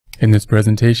In this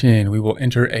presentation, we will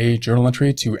enter a journal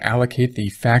entry to allocate the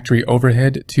factory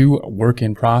overhead to work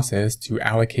in process, to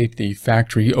allocate the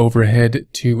factory overhead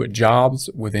to jobs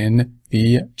within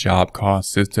the job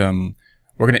cost system.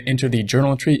 We're going to enter the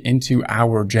journal entry into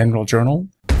our general journal.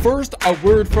 First, a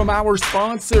word from our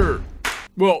sponsor.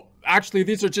 Well, actually,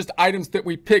 these are just items that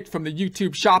we picked from the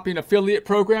YouTube Shopping Affiliate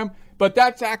Program, but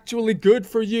that's actually good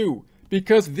for you,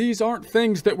 because these aren't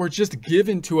things that were just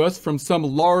given to us from some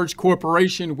large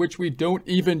corporation which we don't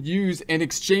even use in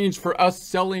exchange for us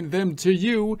selling them to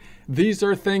you. These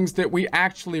are things that we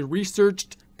actually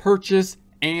researched, purchased,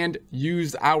 and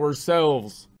use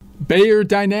ourselves. Bayer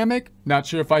Dynamic, not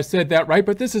sure if I said that right,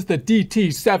 but this is the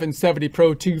DT770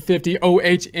 Pro 250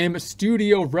 OHM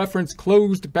Studio Reference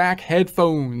Closed Back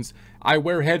Headphones. I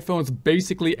wear headphones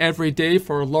basically every day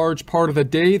for a large part of the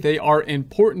day. They are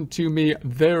important to me.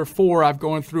 Therefore, I've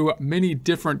gone through many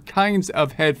different kinds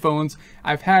of headphones.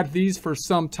 I've had these for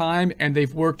some time and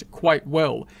they've worked quite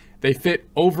well. They fit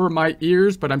over my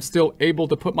ears, but I'm still able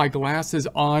to put my glasses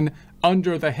on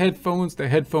under the headphones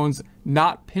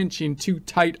not pinching too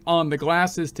tight on the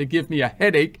glasses to give me a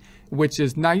headache, which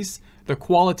is nice. The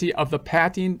quality of the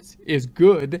padding is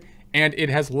good, and it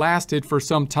has lasted for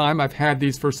some time. I've had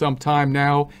these for some time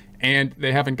now, and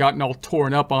they haven't gotten all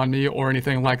torn up on me or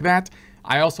anything like that.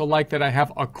 I also like that I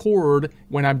have a cord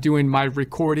when I'm doing my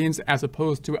recordings as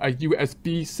opposed to a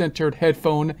USB centered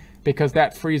headphone, because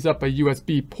that frees up a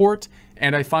USB port,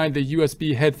 and I find the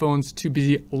USB headphones to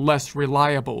be less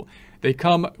reliable. They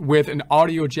come with an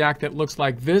audio jack that looks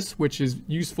like this, which is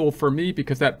useful for me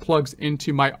because that plugs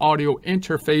into my audio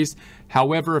interface.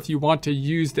 However, if you want to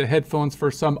use the headphones for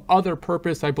some other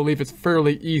purpose, I believe it's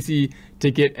fairly easy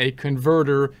to get a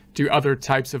converter to other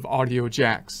types of audio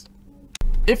jacks.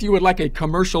 If you would like a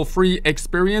commercial-free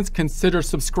experience, consider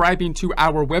subscribing to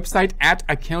our website at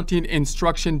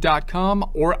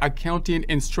accountinginstruction.com or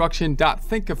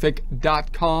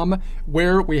accountinginstruction.thinkific.com,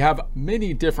 where we have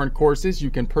many different courses. You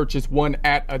can purchase one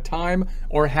at a time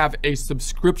or have a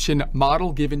subscription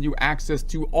model giving you access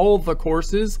to all the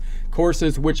courses.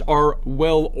 Courses which are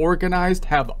well organized,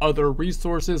 have other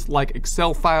resources like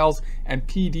Excel files and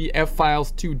PDF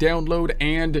files to download,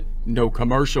 and no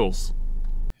commercials.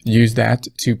 Use that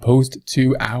to post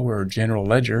to our general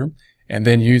ledger, and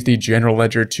then use the general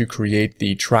ledger to create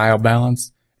the trial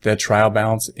balance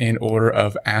in order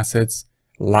of assets,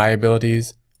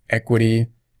 liabilities, equity,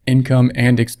 income,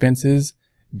 and expenses,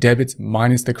 debits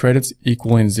minus the credits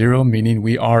equaling 0, meaning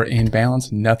we are in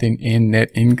balance, nothing in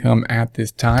net income at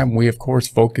this time. We, of course,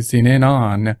 focusing in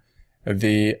on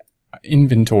the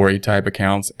inventory type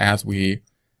accounts as we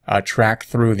track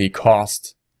through the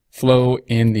cost flow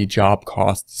in the job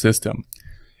cost system.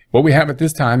 What we have at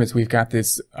this time is we've got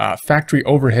this factory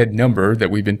overhead number that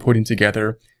we've been putting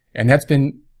together, and that's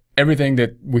been everything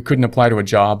that we couldn't apply to a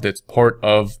job that's part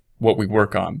of what we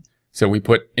work on. So we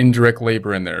put indirect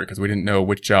labor in there because we didn't know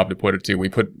which job to put it to. We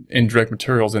put indirect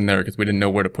materials in there because we didn't know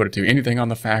where to put it to. Anything on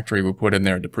the factory we put in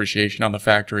there. Depreciation on the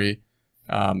factory,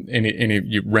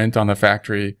 any rent on the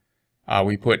factory,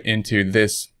 we put into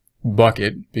this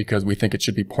bucket because we think it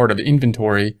should be part of the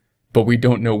inventory, but we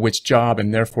don't know which job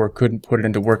and therefore couldn't put it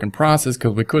into work in process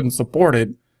because we couldn't support it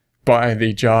by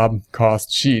the job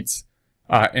cost sheets.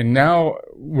 And now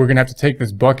we're going to have to take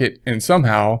this bucket and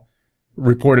somehow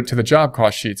report it to the job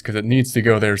cost sheets because it needs to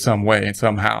go there some way and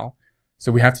somehow.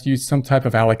 So we have to use some type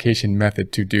of allocation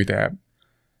method to do that.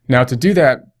 Now to do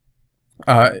that,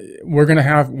 we're going to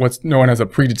have what's known as a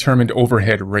predetermined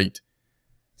overhead rate.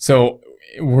 So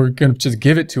we're going to just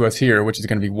give it to us here, which is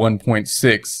going to be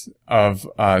 1.6 of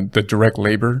the direct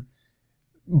labor.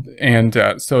 And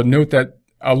so note that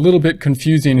a little bit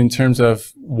confusing in terms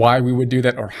of why we would do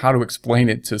that or how to explain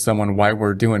it to someone why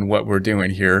we're doing what we're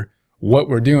doing here. What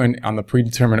we're doing on the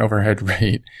predetermined overhead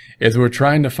rate is we're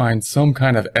trying to find some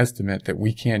kind of estimate that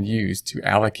we can use to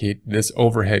allocate this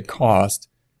overhead cost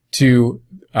to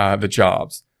the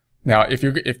jobs. Now,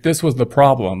 if this was the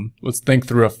problem, let's think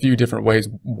through a few different ways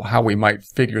how we might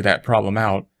figure that problem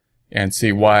out and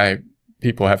see why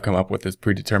people have come up with this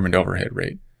predetermined overhead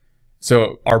rate.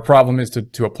 So our problem is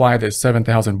to apply this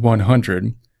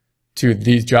 7,100 to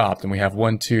these jobs, and we have 5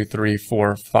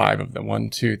 of them.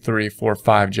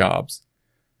 5 jobs.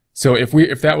 So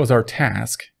if that was our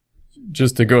task,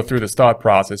 just to go through this thought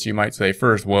process, you might say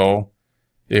first, well,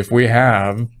 if we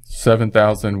have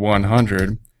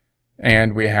 7,100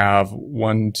 and we have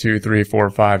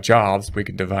 5 jobs, we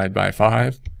can divide by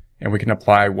 5 and we can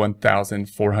apply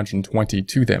 1,420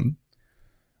 to them.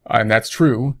 And that's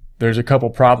true. There's a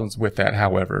couple problems with that,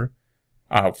 however.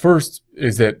 First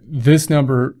is that this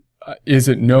number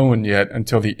isn't known yet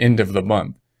until the end of the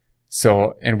month.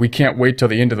 So, and we can't wait till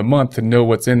the end of the month to know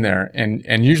what's in there.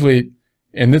 And usually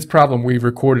in this problem, we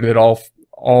recorded it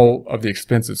all of the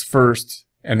expenses first,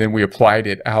 and then we applied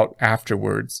it out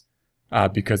afterwards,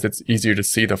 because it's easier to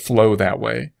see the flow that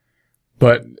way.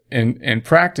 But in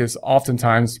practice,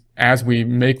 oftentimes, as we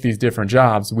make these different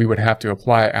jobs, we would have to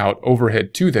apply out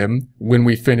overhead to them when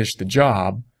we finish the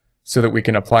job so that we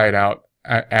can apply it out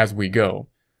as we go.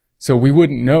 So we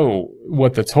wouldn't know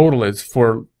what the total is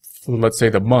for let's say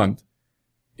the month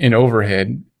in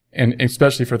overhead, and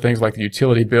especially for things like the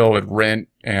utility bill and rent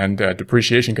and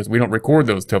depreciation, because we don't record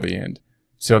those till the end.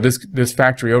 So this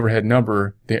factory overhead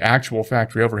number, the actual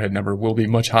factory overhead number, will be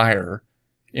much higher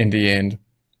in the end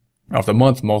of the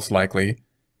month, most likely.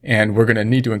 And we're going to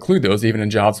need to include those even in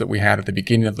jobs that we had at the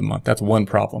beginning of the month. That's one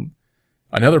problem.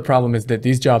 Another problem is that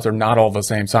these jobs are not all the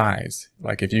same size.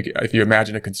 Like if you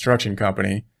imagine a construction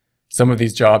company, some of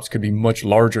these jobs could be much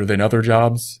larger than other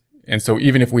jobs. And so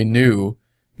even if we knew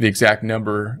the exact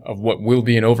number of what will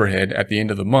be in overhead at the end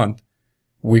of the month,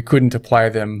 we couldn't apply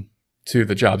them to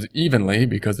the jobs evenly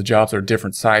because the jobs are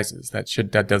different sizes.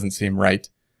 That doesn't seem right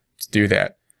to do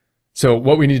that. So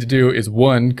what we need to do is,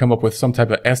 one, come up with some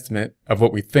type of estimate of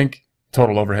what we think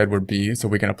total overhead would be so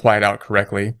we can apply it out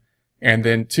correctly. And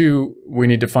then two, we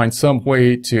need to find some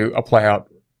way to apply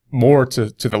out more to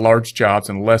the large jobs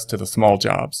and less to the small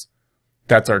jobs.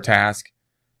 That's our task.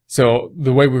 So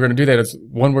the way we're going to do that is,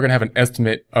 one, we're going to have an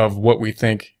estimate of what we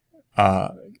think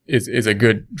is a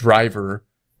good driver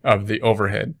of the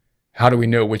overhead. How do we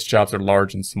know which jobs are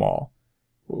large and small?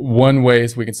 One way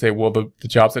is we can say, well, the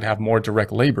jobs that have more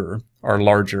direct labor are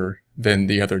larger than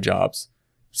the other jobs.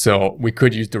 So we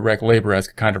could use direct labor as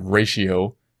a kind of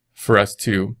ratio for us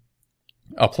to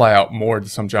apply out more to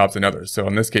some jobs than others. So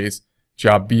in this case,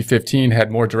 job B15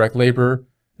 had more direct labor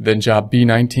than job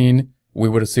B19. We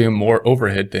would assume more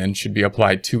overhead then should be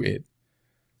applied to it.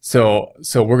 So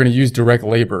we're going to use direct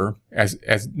labor as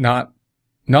not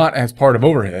as part of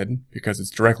overhead, because it's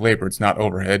direct labor, it's not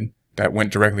overhead that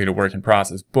went directly to work in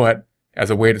process, but as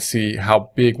a way to see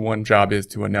how big one job is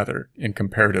to another in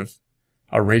comparative,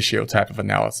 a ratio type of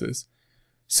analysis.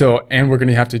 So, and we're going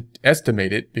to have to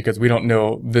estimate it because we don't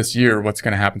know this year what's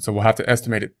going to happen. So we'll have to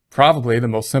estimate it. Probably the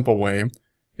most simple way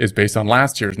is based on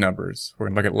last year's numbers. We're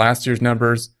going to look at last year's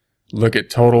numbers, look at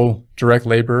total direct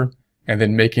labor, and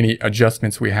then make any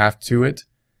adjustments we have to it.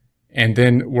 And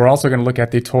then we're also going to look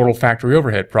at the total factory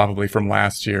overhead, probably from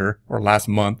last year or last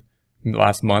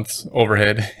month's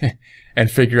overhead,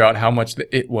 and figure out how much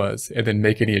it was, and then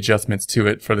make any adjustments to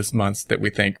it for this month that we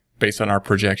think based on our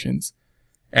projections.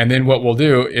 And then what we'll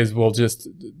do is we'll just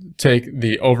take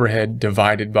the overhead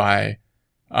divided by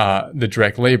the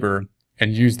direct labor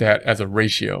and use that as a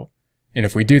ratio. And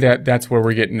if we do that, that's where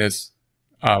we're getting this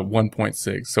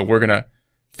 1.6. So we're going to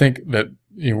think that,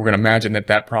 we're going to imagine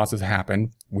that process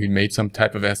happened. We made some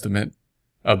type of estimate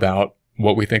about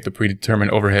what we think the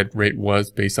predetermined overhead rate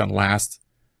was based on last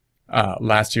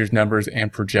year's numbers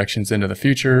and projections into the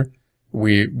future.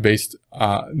 We based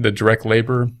the direct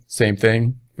labor, same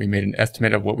thing. We made an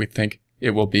estimate of what we think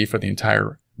it will be for the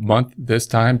entire month this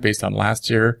time based on last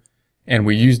year. And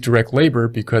we use direct labor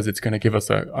because it's going to give us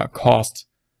a cost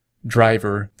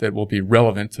driver that will be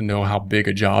relevant to know how big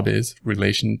a job is in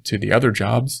relation to the other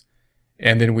jobs.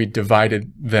 And then we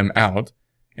divided them out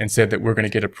and said that we're going to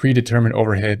get a predetermined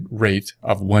overhead rate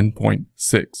of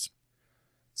 1.6.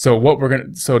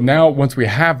 So now once we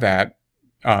have that,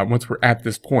 once we're at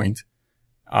this point,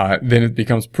 then it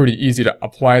becomes pretty easy to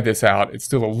apply this out. It's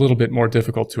still a little bit more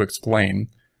difficult to explain.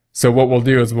 So what we'll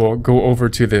do is we'll go over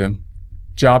to the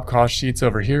job cost sheets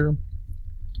over here.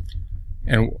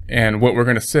 And what we're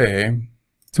going to say,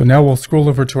 so now we'll scroll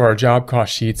over to our job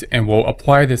cost sheets and we'll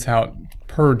apply this out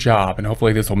per job. And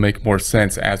hopefully this will make more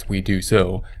sense as we do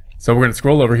so. So we're going to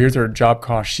scroll over. Here's our job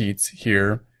cost sheets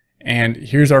here. And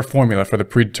here's our formula for the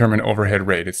predetermined overhead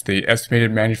rate. It's the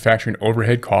estimated manufacturing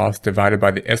overhead cost divided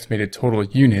by the estimated total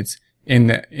units in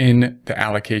the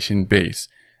allocation base.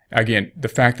 Again, the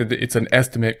fact that it's an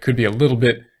estimate could be a little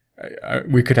bit,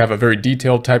 we could have a very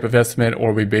detailed type of estimate,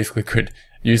 or we basically could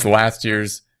use last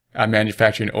year's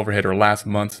manufacturing overhead or last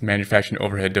month's manufacturing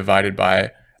overhead divided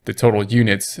by the total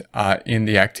units in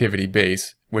the activity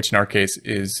base, which in our case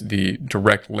is the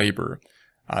direct labor.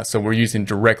 So we're using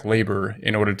direct labor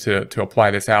in order to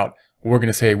apply this out. We're going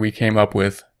to say we came up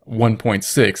with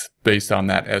 1.6 based on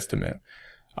that estimate.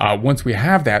 Once we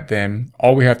have that, then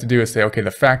all we have to do is say, okay,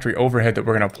 the factory overhead that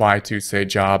we're going to apply to, say,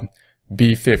 job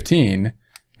B15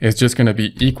 is just going to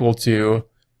be equal to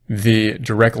the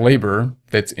direct labor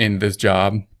that's in this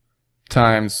job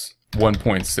times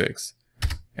 1.6.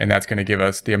 And that's going to give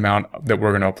us the amount that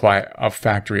we're going to apply of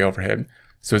factory overhead.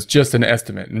 So it's just an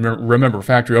estimate. And remember,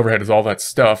 factory overhead is all that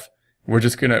stuff. We're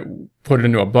just going to put it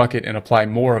into a bucket and apply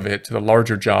more of it to the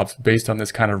larger jobs based on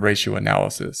this kind of ratio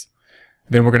analysis.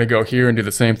 Then we're going to go here and do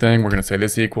the same thing. We're going to say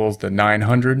this equals the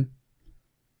 900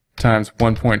 times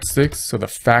 1.6. So the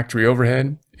factory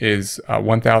overhead is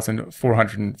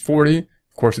 1,440.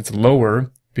 Of course, it's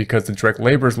lower because the direct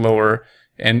labor is lower,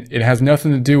 and it has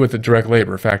nothing to do with the direct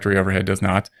labor. Factory overhead does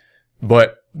not.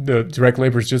 But the direct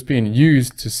labor is just being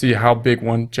used to see how big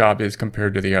one job is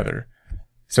compared to the other.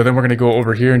 So then we're going to go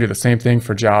over here and do the same thing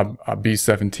for job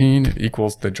B17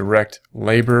 equals the direct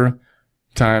labor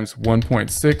times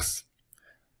 1.6.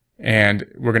 And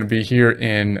we're going to be here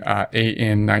in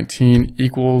AN19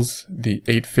 equals the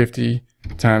 850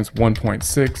 times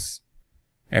 1.6.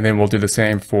 And then we'll do the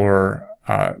same for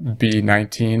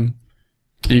B19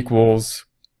 equals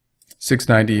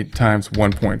 690 times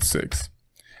 1.6.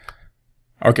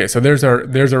 Okay, so there's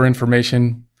our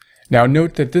information. Now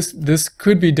note that this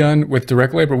could be done with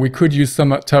direct labor. We could use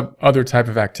some other type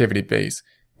of activity base.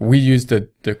 We use the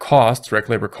cost, direct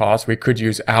labor cost. We could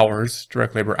use hours,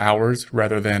 direct labor hours,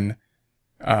 rather than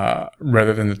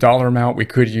the dollar amount. We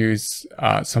could use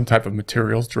some type of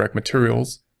materials, direct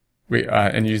materials,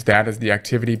 and use that as the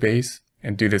activity base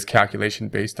and do this calculation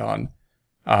based on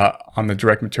the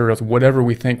direct materials, whatever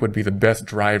we think would be the best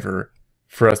driver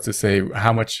for us to say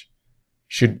how much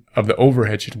of the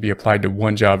overhead should be applied to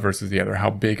one job versus the other. How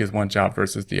big is one job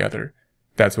versus the other?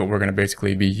 That's what we're going to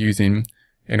basically be using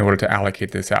in order to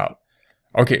allocate this out.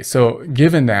 Okay, so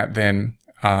given that, then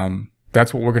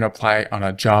that's what we're going to apply on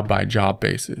a job by job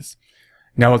basis.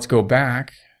 Now let's go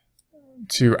back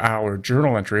to our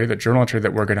journal entry. The journal entry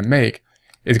that we're going to make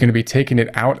is going to be taking it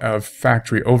out of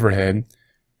factory overhead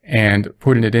and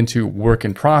putting it into work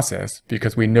in process,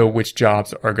 because we know which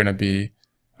jobs are going to be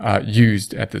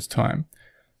used at this time.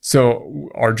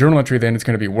 So our journal entry then is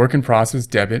going to be work in process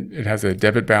debit. It has a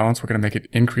debit balance. We're going to make it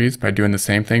increase by doing the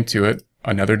same thing to it,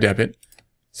 another debit.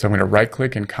 So I'm going to right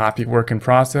click and copy work in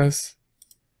process.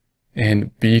 In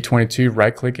B22,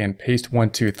 right click and paste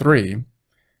 123.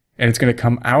 And it's going to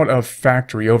come out of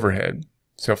factory overhead.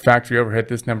 So factory overhead,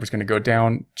 this number is going to go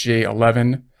down J11.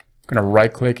 I'm going to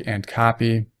right click and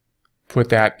copy, put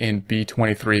that in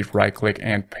B23, right click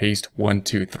and paste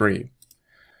 123.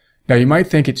 Now you might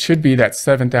think it should be that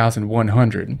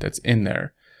 7,100 that's in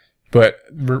there, but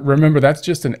remember that's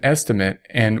just an estimate,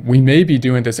 and we may be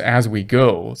doing this as we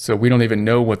go, so we don't even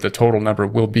know what the total number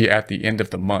will be at the end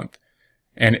of the month,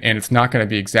 and it's not going to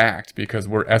be exact because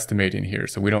we're estimating here,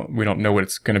 so we don't know what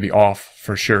it's going to be off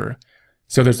for sure.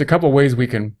 So there's a couple ways we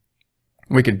can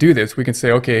do this. We can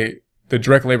say, okay, the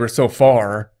direct labor so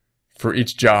far for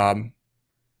each job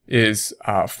is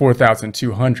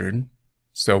 4,200,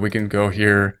 so we can go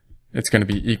here. It's going to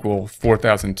be equal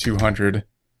 4,200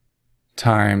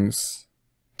 times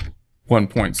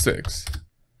 1.6,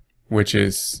 which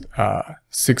is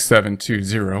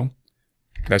 6,720.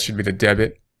 That should be the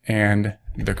debit and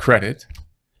the credit.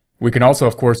 We can also,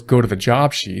 of course, go to the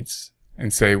job sheets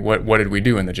and say, what did we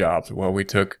do in the jobs? Well, we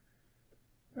took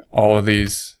all of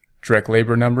these direct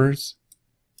labor numbers.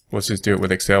 Let's just do it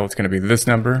with Excel. It's going to be this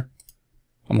number.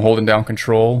 I'm holding down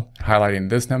Control, highlighting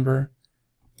this number.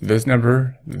 This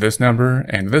number, this number,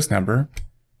 and this number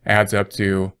adds up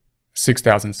to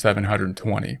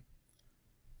 6,720.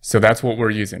 So that's what we're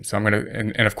using. So I'm going to,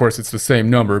 and of course it's the same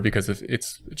number because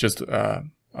it's just a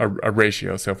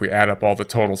ratio. So if we add up all the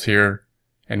totals here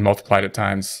and multiply it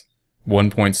times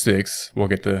 1.6, we'll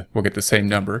get the same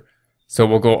number. So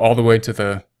we'll go all the way to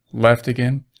the left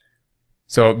again.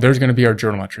 So there's going to be our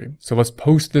journal entry. So let's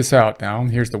post this out now.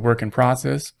 Here's the work in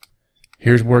process.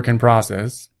 Here's work in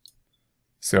process.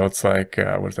 So it's like,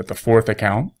 what is that, the fourth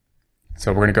account.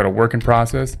 So we're going to go to work in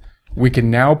process. We can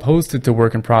now post it to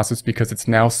work in process because it's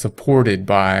now supported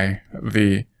by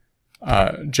the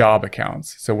job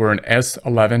accounts. So we're in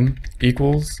S11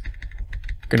 equals,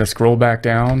 going to scroll back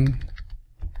down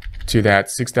to that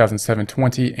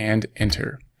 6,720 and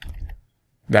enter.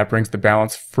 That brings the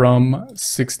balance from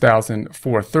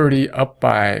 6,430 up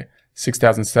by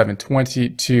 6,720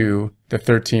 to the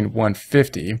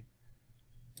 13,150.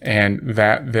 And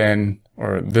that then,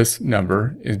 or this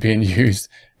number, is being used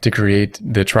to create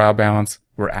the trial balance.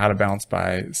 We're out of balance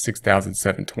by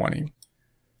 6,720.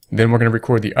 Then we're going to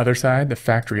record the other side, the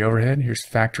factory overhead. Here's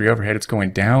factory overhead. It's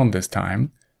going down this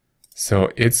time.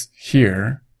 So it's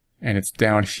here, and it's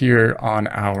down here on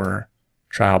our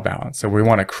trial balance. So we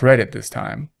want to credit this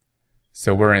time.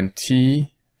 So we're in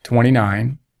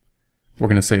T29. We're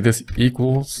going to say this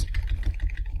equals,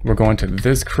 we're going to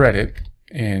this credit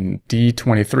in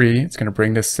D23. It's going to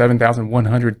bring this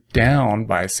 7,100 down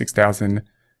by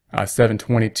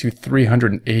 6,720 to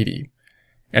 380.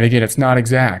 And again, it's not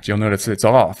exact. You'll notice it's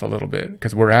off a little bit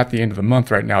because we're at the end of the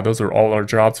month right now. Those are all our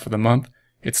jobs for the month.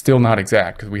 It's still not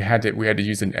exact because we had to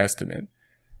use an estimate.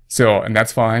 So, and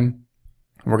that's fine.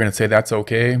 We're going to say that's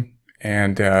okay.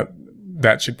 And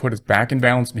that should put us back in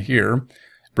balance here.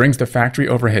 Brings the factory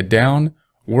overhead down.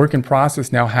 Work in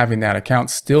process now having that account.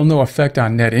 Still no effect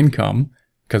on net income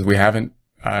because we haven't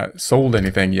sold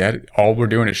anything yet. All we're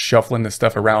doing is shuffling the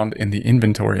stuff around in the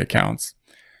inventory accounts.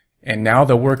 And now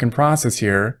the work in process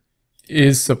here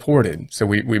is supported. So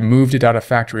we moved it out of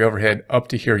factory overhead up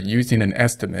to here using an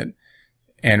estimate.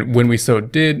 And when we so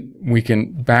did, we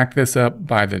can back this up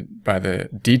by the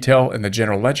detail in the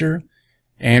general ledger.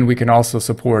 And we can also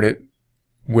support it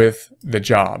with the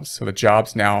jobs. So the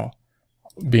jobs now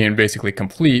being basically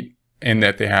complete in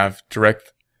that they have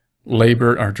direct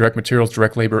labor or direct materials,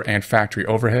 direct labor, and factory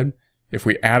overhead. If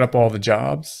we add up all the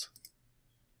jobs,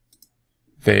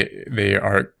 they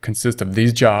consist of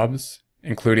these jobs,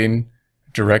 including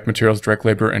direct materials, direct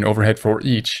labor, and overhead for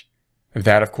each.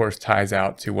 That, of course, ties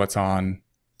out to what's on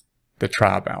the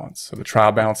trial balance. So the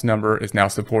trial balance number is now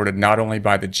supported not only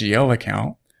by the GL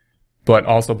account, but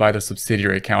also by the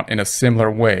subsidiary account in a similar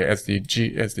way as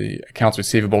the accounts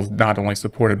receivable is not only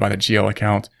supported by the GL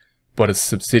account, but a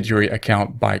subsidiary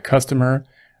account by customer.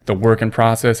 The work in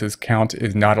process account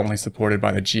is not only supported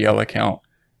by the GL account,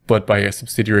 but by a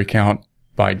subsidiary account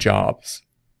by jobs.